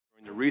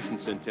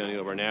recent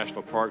centennial of our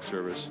National Park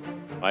Service,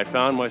 I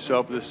found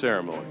myself at this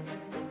ceremony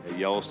at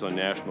Yellowstone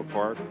National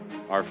Park,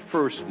 our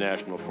first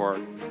national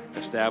park,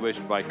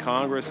 established by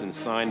Congress and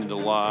signed into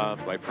law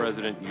by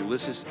President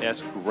Ulysses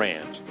S.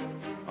 Grant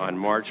on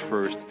March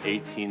 1st,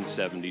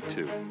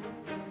 1872.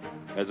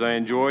 As I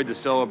enjoyed the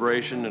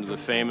celebration under the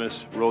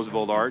famous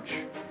Roosevelt Arch,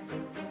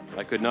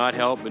 I could not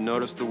help but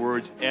notice the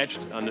words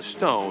etched on the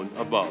stone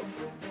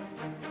above,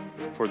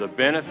 "For the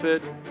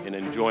benefit and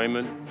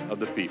enjoyment of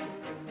the people."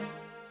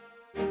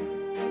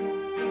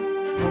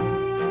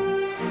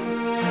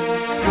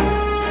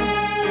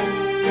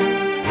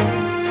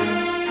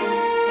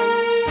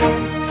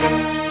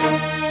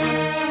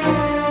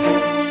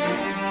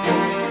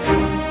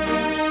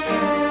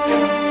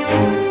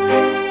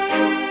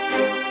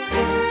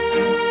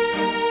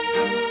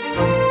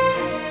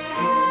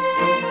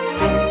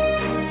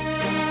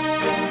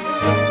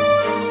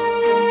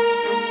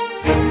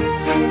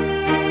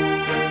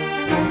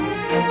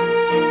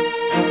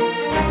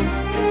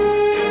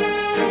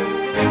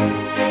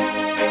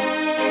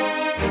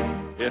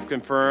 If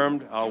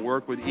confirmed, I'll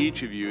work with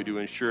each of you to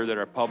ensure that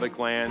our public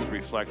lands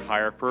reflect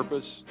higher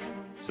purpose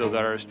so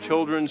that our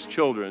children's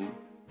children,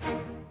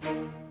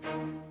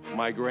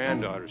 my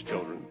granddaughter's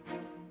children,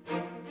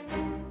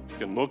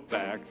 can look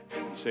back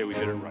and say we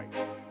did it right.